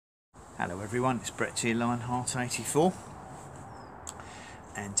Hello everyone, it's Brett here, Lionheart84,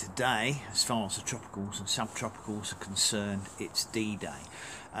 and today, as far as the tropicals and subtropicals are concerned, it's D-Day.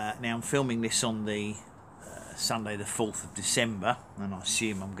 Now I'm filming this on the Sunday the 4th of December, and I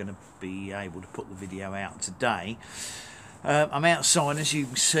assume I'm going to be able to put the video out today. I'm outside, as you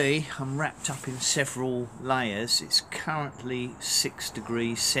can see. I'm wrapped up in several layers. It's currently 6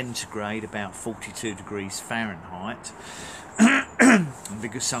 degrees centigrade, about 42 degrees Fahrenheit. And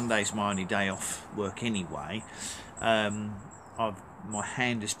because Sunday's my only day off work anyway, my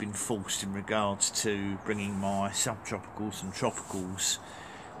hand has been forced in regards to bringing my subtropicals and tropicals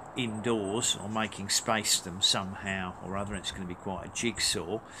indoors, or making space for them somehow or other. It's going to be quite a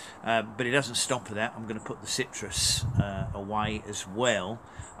jigsaw, but it doesn't stop at that. I'm going to put the citrus away as well.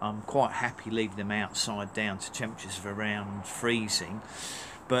 I'm quite happy leaving them outside down to temperatures of around freezing,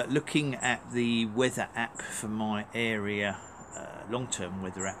 but looking at the weather app for my area, long-term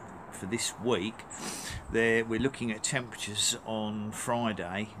weather app for this week, we're looking at temperatures on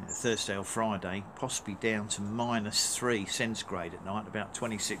Friday, Thursday or Friday, possibly down to -3 centigrade at night, about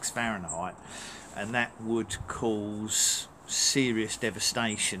 26 Fahrenheit, and that would cause serious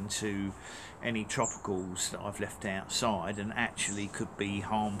devastation to any tropicals that I've left outside, and actually could be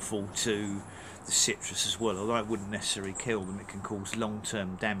harmful to the citrus as well. Although it wouldn't necessarily kill them, it can cause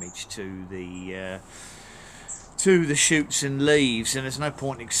long-term damage to the shoots and leaves, and there's no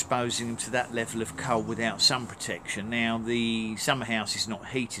point exposing them to that level of cold without sun protection. Now, the summer house is not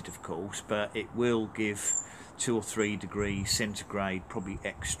heated, of course, but it will give 2 or 3 degrees centigrade, probably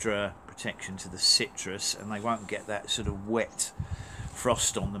extra protection to the citrus, and they won't get that sort of wet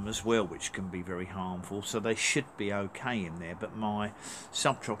frost on them as well, which can be very harmful. So they should be okay in there, but my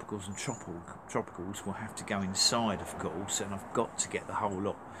subtropicals and tropicals will have to go inside, of course, and I've got to get the whole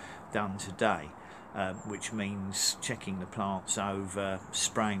lot done today. Which means checking the plants over,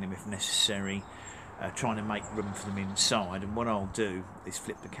 spraying them if necessary, trying to make room for them inside. And what I'll do is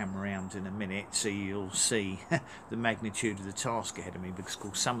flip the camera around in a minute so you'll see the magnitude of the task ahead of me, because of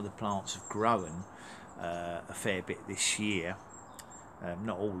course some of the plants have grown a fair bit this year.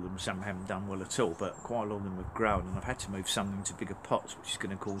 Not all of them, some haven't done well at all, but quite a lot of them have grown, and I've had to move some into bigger pots, which is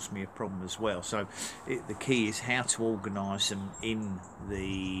going to cause me a problem as well. So the key is how to organise them in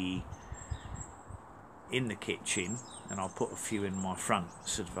the kitchen, and I'll put a few in my front,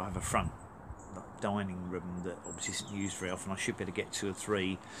 sort of. I have a front dining room that obviously isn't used very often. I should be able to get 2 or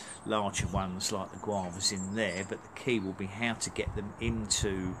 3 larger ones like the guavas in there, but the key will be how to get them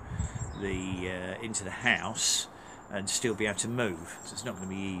into the house and still be able to move. So it's not going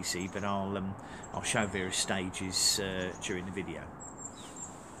to be easy, but I'll show various stages during the video.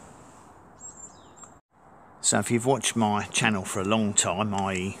 So if you've watched my channel for a long time,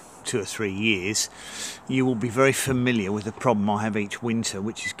 i.e. 2 or 3 years, you will be very familiar with the problem I have each winter,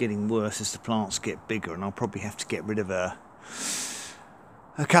 which is getting worse as the plants get bigger, and I'll probably have to get rid of a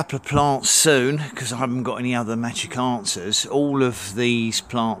couple of plants soon because I haven't got any other magic answers. All of these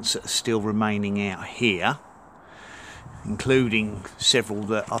plants that are still remaining out here, including several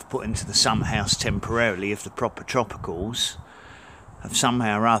that I've put into the summer house temporarily of the proper tropicals, have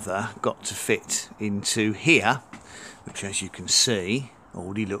somehow or other got to fit into here, which, as you can see,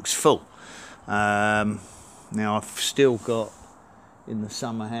 already looks full. Now I've still got in the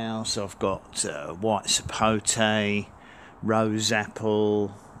summer house, I've got white sapote, rose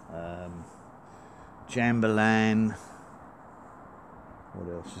apple, jamberlan. What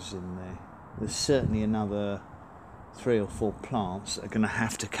else is in there? There's certainly another 3 or 4 plants that are going to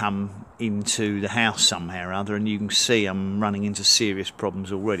have to come into the house somehow or other, and you can see I'm running into serious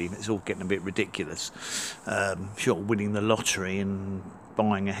problems already. It's all getting a bit ridiculous. Short of winning the lottery and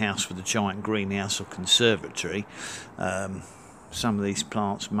buying a house with a giant greenhouse or conservatory, some of these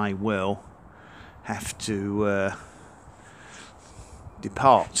plants may well have to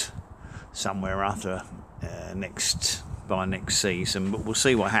depart somewhere or other by next season, but we'll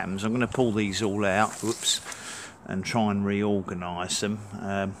see what happens. I'm going to pull these all out, whoops, and try and reorganise them.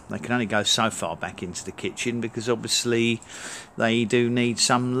 They can only go so far back into the kitchen because obviously they do need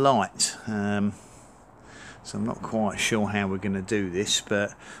some light. So I'm not quite sure how we're going to do this,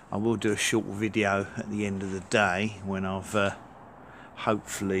 but I will do a short video at the end of the day when I've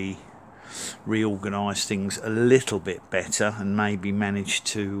hopefully reorganised things a little bit better and maybe managed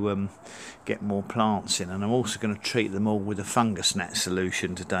to get more plants in. And I'm also going to treat them all with a fungus gnat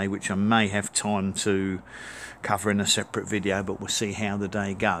solution today, which I may have time to cover in a separate video, but we'll see how the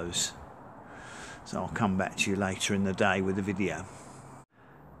day goes. So I'll come back to you later in the day with a video.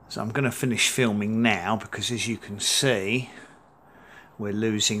 So I'm going to finish filming now because, as you can see, we're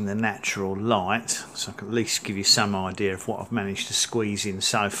losing the natural light, so I can at least give you some idea of what I've managed to squeeze in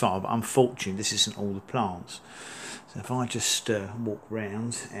so far. But unfortunately this isn't all the plants. So if I just walk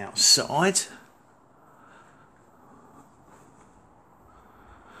round outside,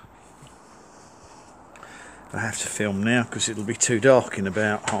 I have to film now because it'll be too dark in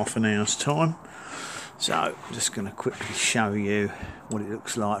about half an hour's time. So I'm just going to quickly show you what it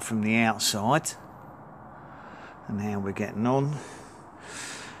looks like from the outside and how we're getting on.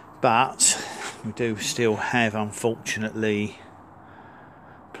 But we do still have, unfortunately,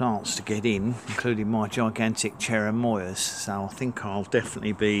 plants to get in, including my gigantic cherimoyas. So I think I'll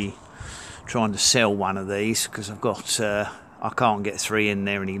definitely be trying to sell one of these because I've got I can't get 3 in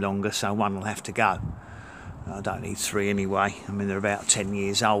there any longer, so one will have to go. I don't need 3 anyway. I mean, they're about 10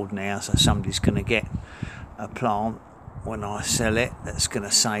 years old now, so somebody's going to get a plant when I sell it that's going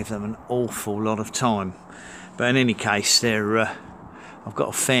to save them an awful lot of time. But in any case, they're I've got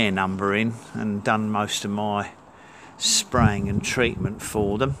a fair number in and done most of my spraying and treatment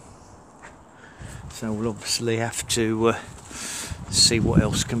for them. So we'll obviously have to see what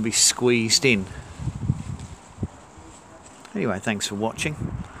else can be squeezed in. Anyway, thanks for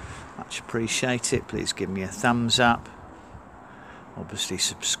watching. Much appreciate it. Please give me a thumbs up. Obviously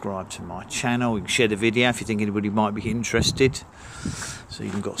subscribe to my channel. You can share the video if you think anybody might be interested. So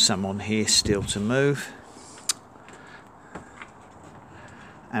you've got some on here still to move.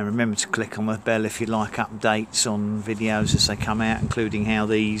 And remember to click on the bell if you like updates on videos as they come out, including how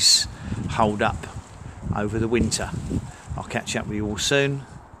these hold up over the winter. I'll catch up with you all soon.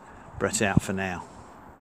 Brett out for now.